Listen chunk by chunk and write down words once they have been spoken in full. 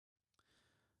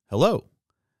Hello,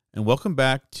 and welcome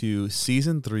back to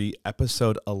Season 3,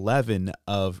 Episode 11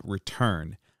 of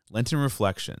Return, Lenten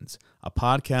Reflections, a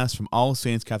podcast from All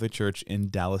Saints Catholic Church in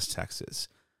Dallas, Texas.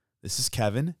 This is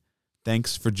Kevin.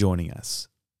 Thanks for joining us.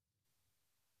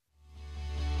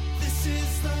 This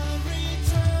is the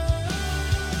return.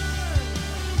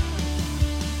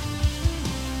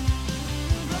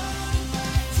 Running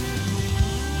back to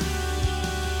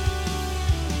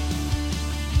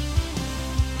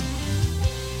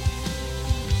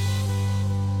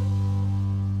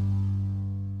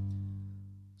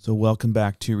So welcome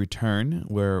back to Return,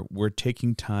 where we're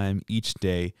taking time each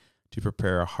day to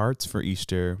prepare our hearts for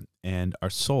Easter and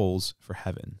our souls for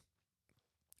heaven.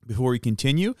 Before we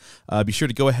continue, be sure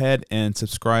to go ahead and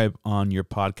subscribe on your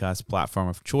podcast platform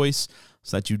of choice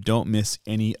so that you don't miss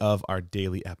any of our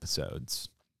daily episodes.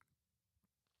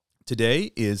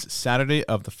 Today is Saturday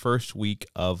of the first week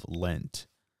of Lent.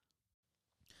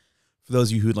 For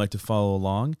those of you who'd like to follow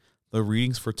along, the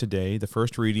readings for today, the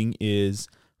first reading is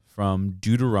from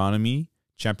Deuteronomy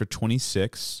chapter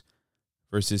 26,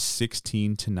 verses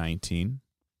 16 to 19.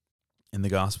 And the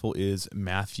gospel is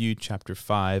Matthew chapter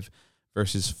 5,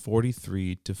 verses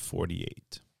 43 to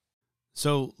 48.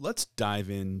 So let's dive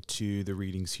into the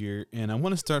readings here. And I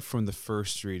want to start from the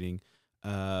first reading,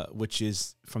 which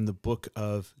is from the book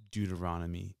of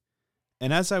Deuteronomy.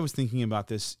 And as I was thinking about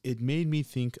this, it made me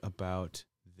think about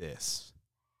this.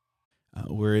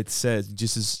 Where it says,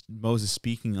 just as Moses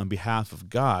speaking on behalf of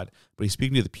God, but he's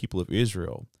speaking to the people of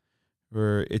Israel,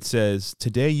 where it says,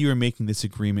 "Today you are making this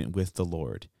agreement with the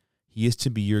Lord. He is to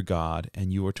be your God,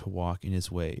 and you are to walk in his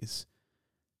ways."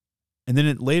 And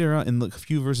then later on, in a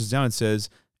few verses down, it says,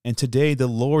 "And today the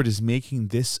Lord is making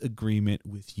this agreement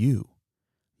with you.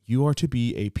 You are to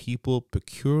be a people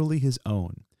peculiarly his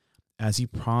own, as he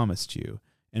promised you,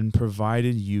 and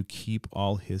provided you keep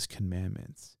all his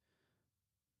commandments.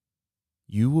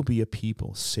 You will be a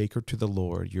people sacred to the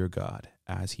Lord your God,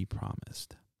 as he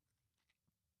promised."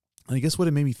 And I guess what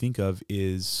it made me think of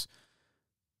is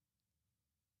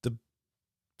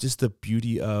just the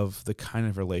beauty of the kind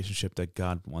of relationship that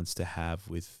God wants to have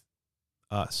with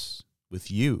us,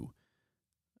 with you,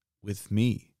 with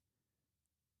me.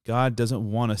 God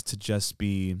doesn't want us to just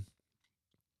be,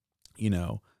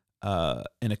 an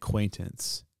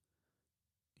acquaintance.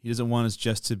 He doesn't want us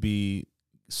just to be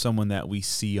someone that we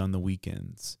see on the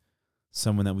weekends,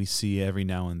 someone that we see every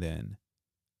now and then.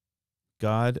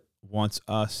 God wants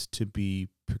us to be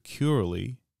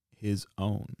peculiarly his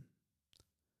own.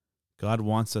 God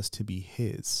wants us to be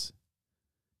his.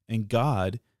 And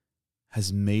God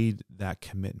has made that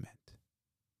commitment.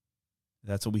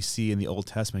 That's what we see in the Old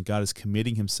Testament. God is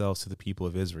committing himself to the people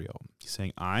of Israel. He's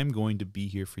saying, I'm going to be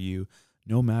here for you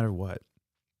no matter what.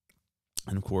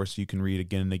 And of course, you can read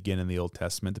again and again in the Old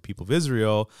Testament, the people of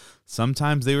Israel,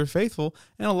 sometimes they were faithful,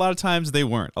 and a lot of times they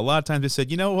weren't. A lot of times they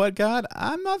said, you know what, God,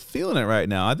 I'm not feeling it right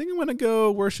now. I think I'm going to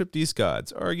go worship these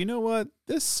gods. Or, you know what,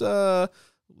 this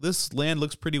land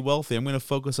looks pretty wealthy. I'm going to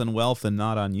focus on wealth and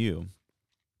not on you.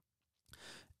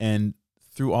 And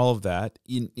through all of that,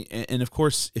 and of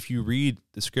course, if you read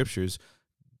the scriptures,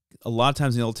 a lot of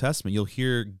times in the Old Testament, you'll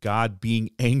hear God being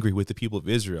angry with the people of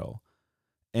Israel.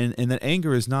 And that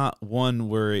anger is not one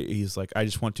where he's like, I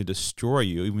just want to destroy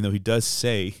you, even though he does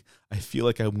say, I feel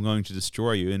like I'm going to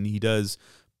destroy you. And he does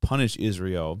punish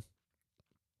Israel.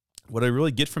 What I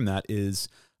really get from that is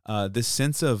this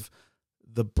sense of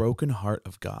the broken heart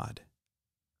of God.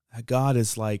 God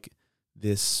is like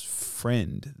this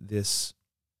friend, this,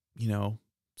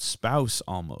 spouse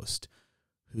almost,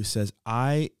 who says,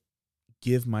 I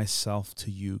give myself to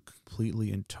you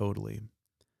completely and totally.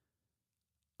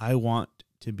 I want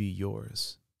to be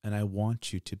yours, and I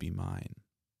want you to be mine.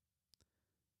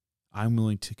 I'm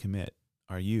willing to commit.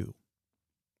 Are you?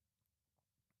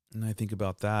 And I think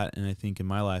about that, and I think in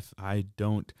my life, I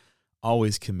don't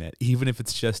always commit, even if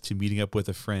it's just to meeting up with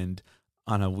a friend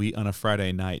on a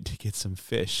Friday night to get some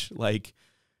fish. Like,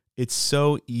 it's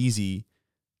so easy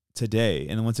today,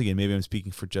 and once again, maybe I'm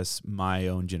speaking for just my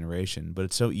own generation, but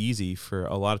it's so easy for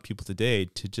a lot of people today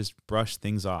to just brush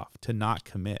things off, to not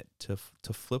commit, to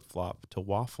flip-flop, to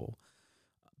waffle.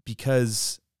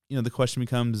 Because, the question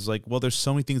becomes like, well, there's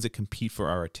so many things that compete for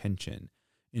our attention.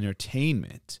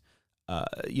 Entertainment,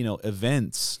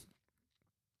 events,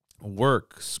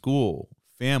 work, school,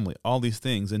 family, all these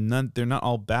things. And they're not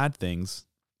all bad things,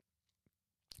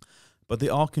 but they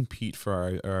all compete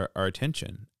for our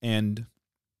attention. And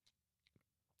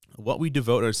what we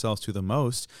devote ourselves to the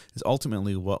most is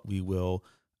ultimately what we will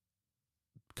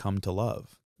come to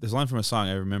love. There's a line from a song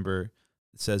I remember.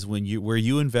 It says, where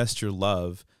you invest your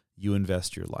love, you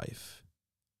invest your life.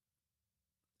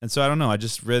 And so I don't know. I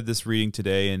just read this reading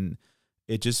today, and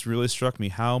it just really struck me.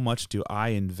 How much do I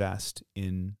invest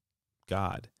in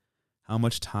God? How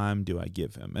much time do I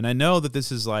give him? And I know that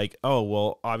this is like, oh,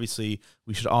 well, obviously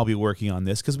we should all be working on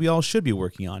this because we all should be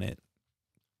working on it.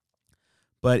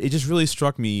 But it just really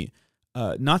struck me,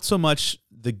 not so much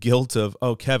the guilt of,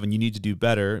 oh, Kevin, you need to do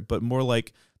better, but more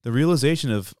like the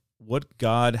realization of what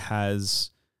God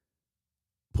has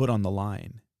put on the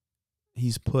line.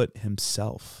 He's put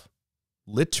himself,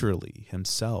 literally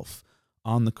himself,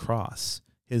 on the cross,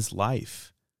 his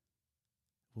life.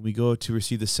 When we go to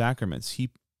receive the sacraments,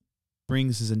 he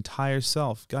brings his entire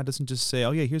self. God doesn't just say,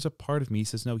 oh yeah, here's a part of me. He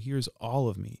says, no, here's all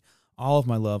of me, all of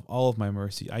my love, all of my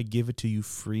mercy. I give it to you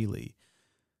freely.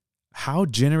 How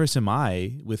generous am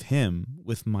I with him,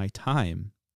 with my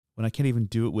time, when I can't even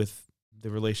do it with the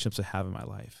relationships I have in my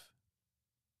life?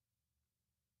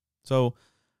 So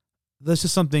that's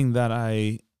just something that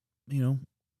I,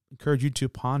 encourage you to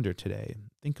ponder today,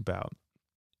 think about,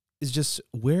 is just,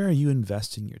 where are you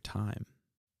investing your time?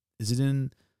 Is it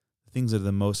in the things that are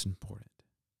the most important?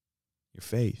 Your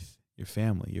faith, your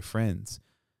family, your friends,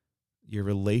 your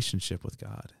relationship with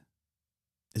God?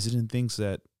 Is it in things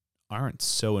that aren't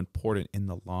so important in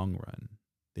the long run?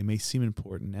 They may seem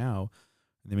important now,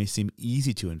 they may seem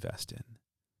easy to invest in,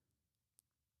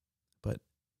 but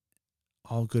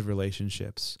all good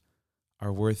relationships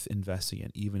are worth investing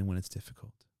in, even when it's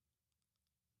difficult.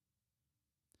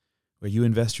 Where you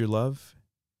invest your love,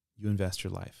 you invest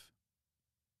your life.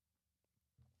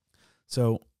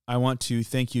 So I want to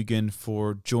thank you again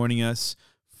for joining us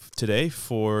today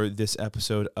for this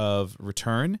episode of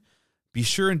Return. Be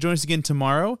sure and join us again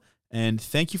tomorrow. And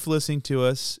thank you for listening to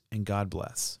us, and God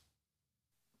bless.